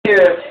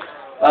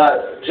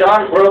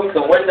John broke the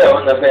window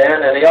in the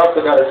van, and he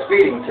also got a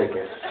speeding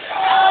ticket.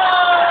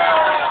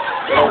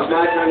 It was 9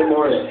 in the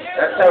morning.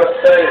 That's how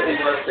excited he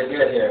was to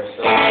get here.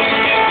 So.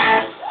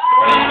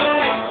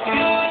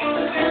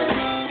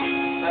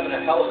 Having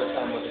a hell of a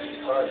time with his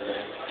guitar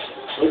today.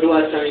 When's the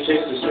last time you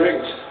changed the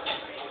strings?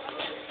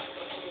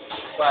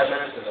 5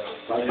 minutes ago.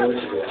 5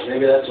 minutes ago.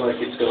 Maybe that's why it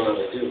keeps going on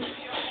there, too.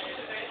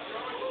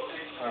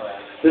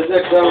 Alright. This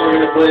next song we're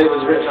going to play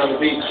was written on the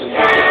beach in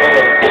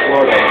Scottsdale,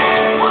 Florida.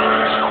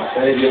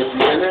 Any of you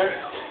been there?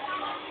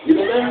 You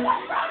been there?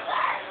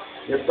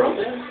 You're from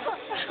there?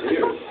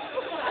 Weird.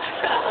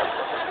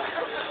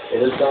 Hey,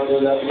 this song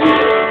goes out to you.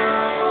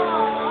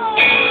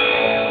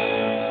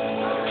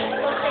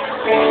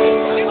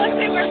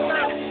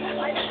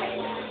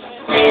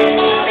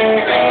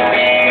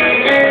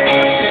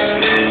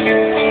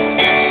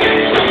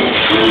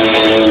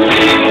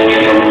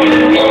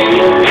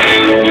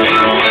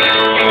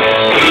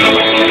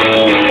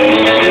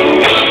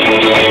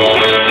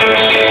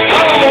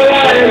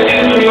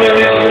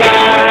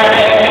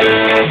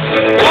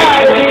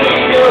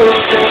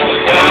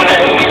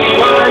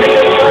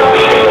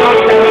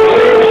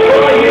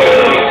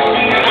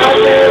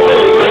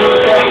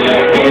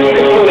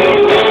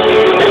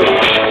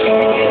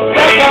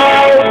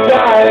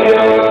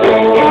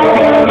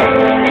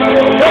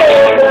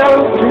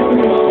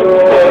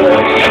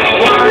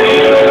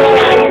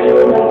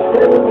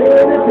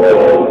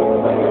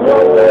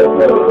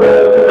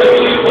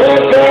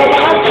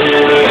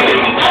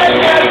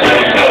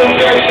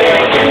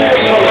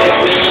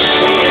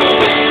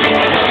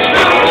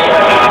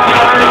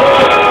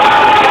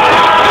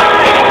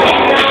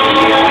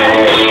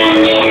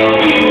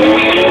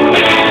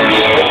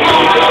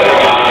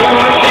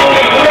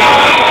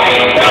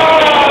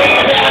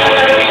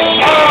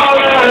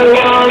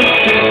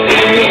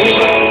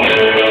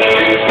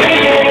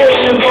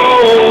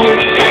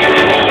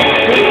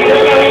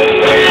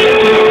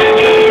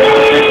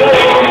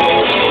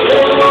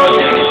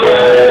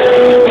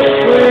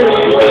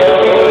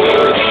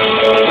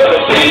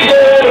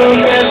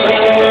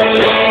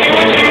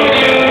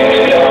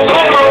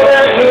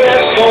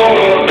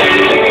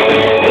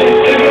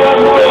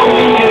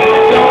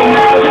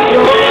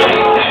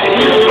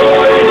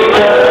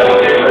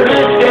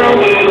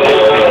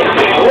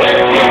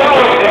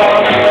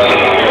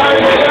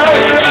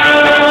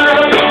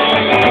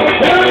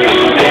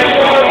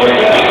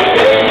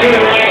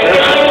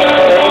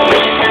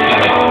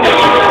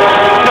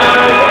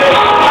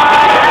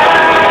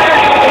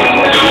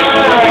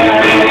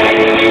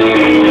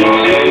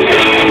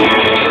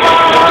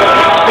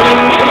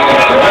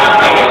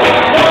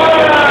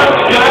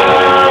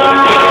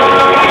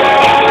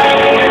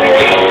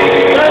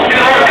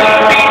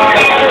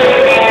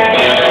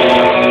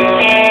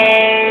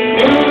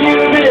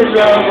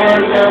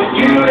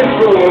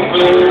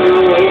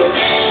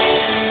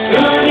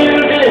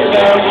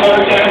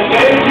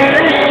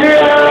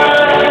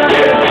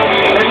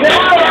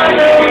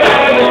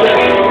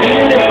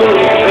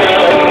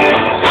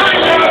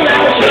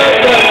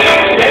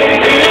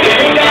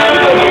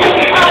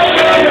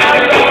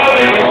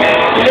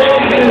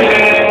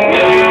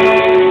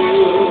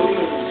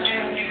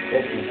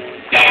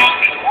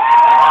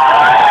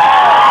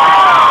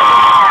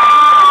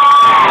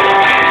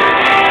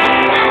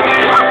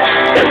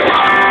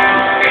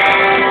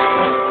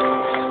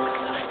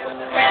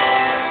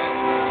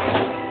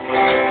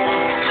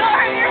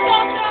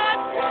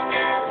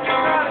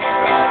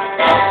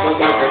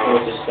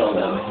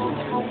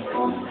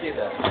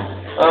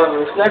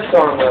 This next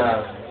song,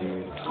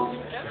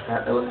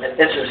 it was an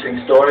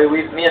interesting story.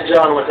 Me and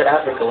John went to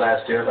Africa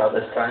last year about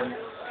this time.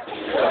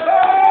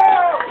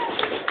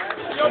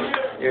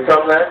 You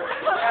from there?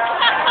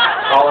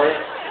 Allll?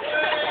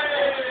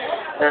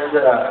 And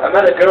I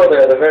met a girl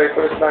there the very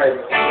first night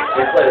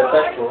we played a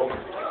festival.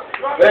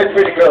 Very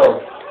pretty girl.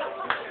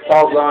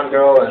 Tall blonde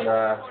girl, and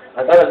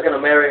I thought I was going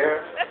to marry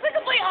her. That's the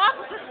complete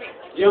opposite of me.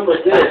 You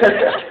almost did.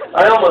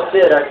 I almost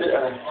did.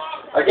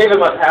 I gave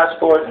him my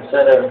passport and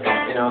said,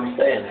 I'm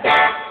staying.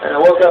 And I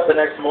woke up the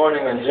next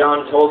morning and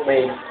John told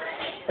me,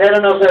 hey, I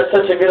don't know if that's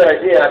such a good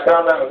idea. I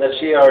found out that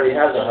she already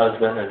has a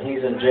husband and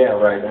he's in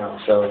jail right now,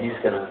 so he's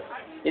gonna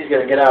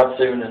get out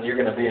soon and you're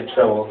gonna be in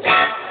trouble.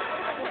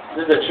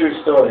 This is a true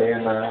story,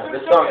 and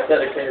this song's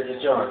dedicated to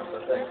John.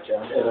 So thanks,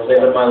 John. It'll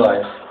live in my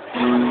life.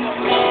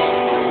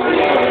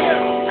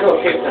 Go,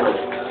 keep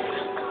down.